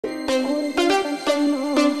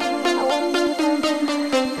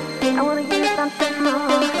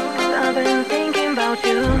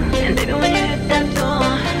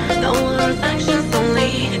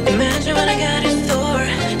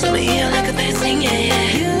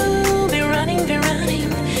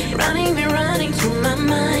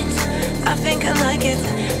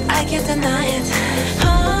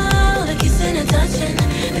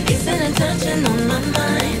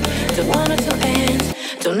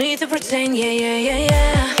need to pretend, yeah, yeah, yeah,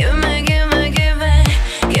 yeah. Give me, give me, give me,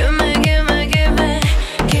 give me, give me, give me,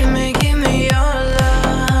 give me, give me your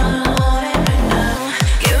love. Want it right now.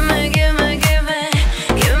 Give me, give me, give me,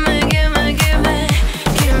 give me, give me, give me,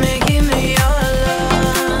 give me, give me your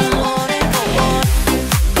love. Want it, want it.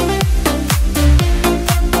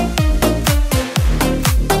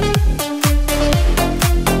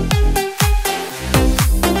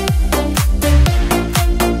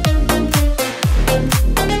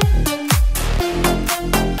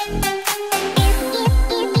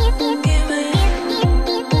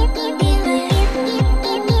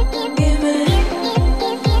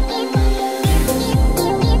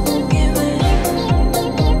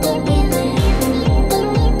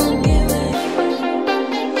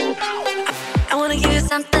 I wanna give you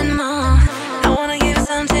something more. I wanna give you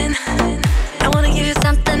something. I wanna give you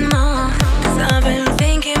something more. 'Cause I've been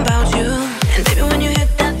thinking about you. And baby, when you hit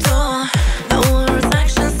that door, I want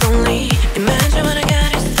reflections only. Imagine what I got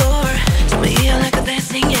in store. To me, I like a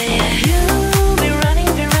dancing, yeah, yeah. You be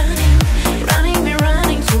running, be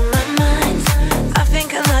running to my mind. I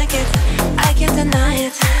think I like it, I can't deny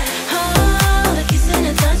it. Oh, the kissing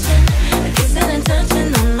and touching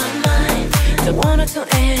on my mind. Don't want it to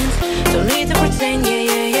end, don't need to pretend, yeah,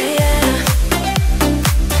 yeah, yeah, yeah.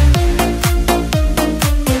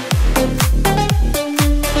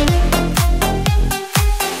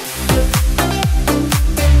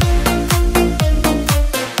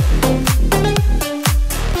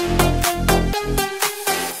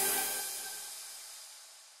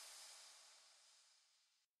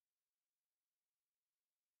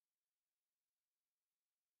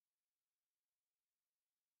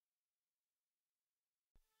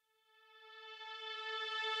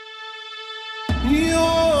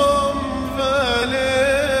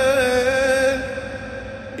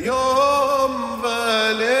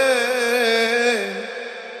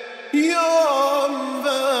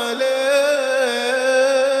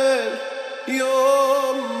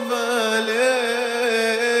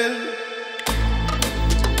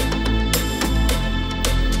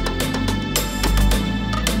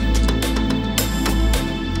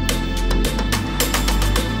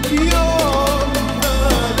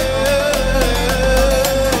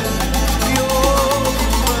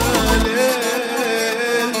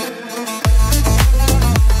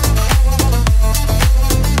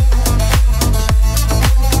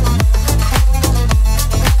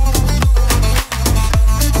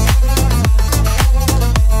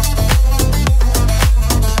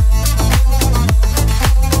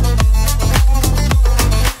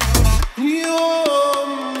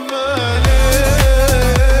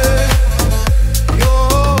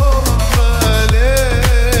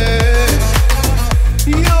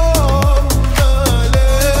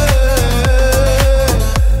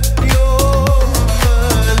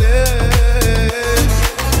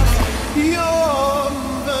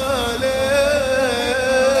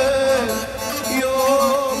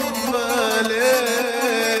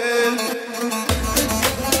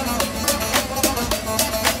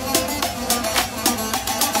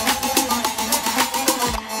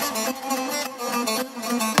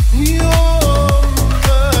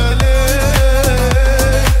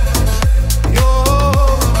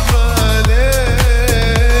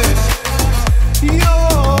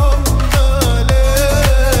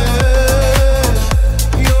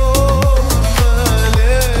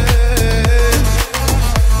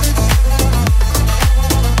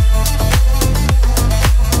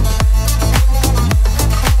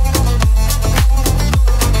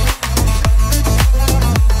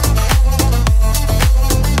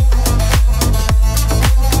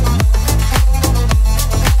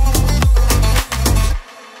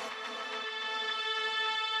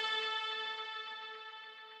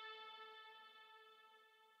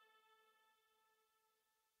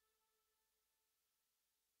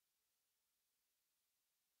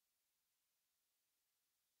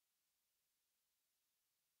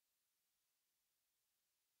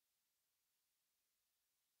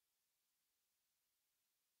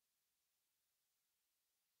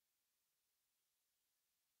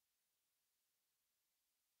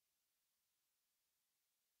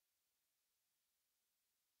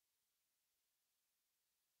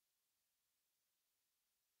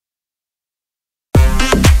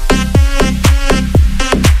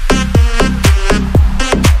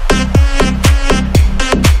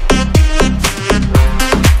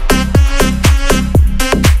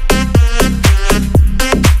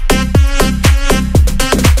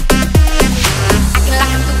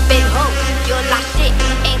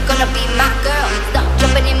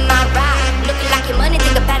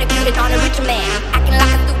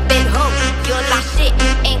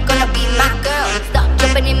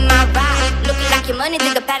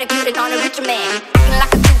 pedicure, they gonna reach a man. Acting like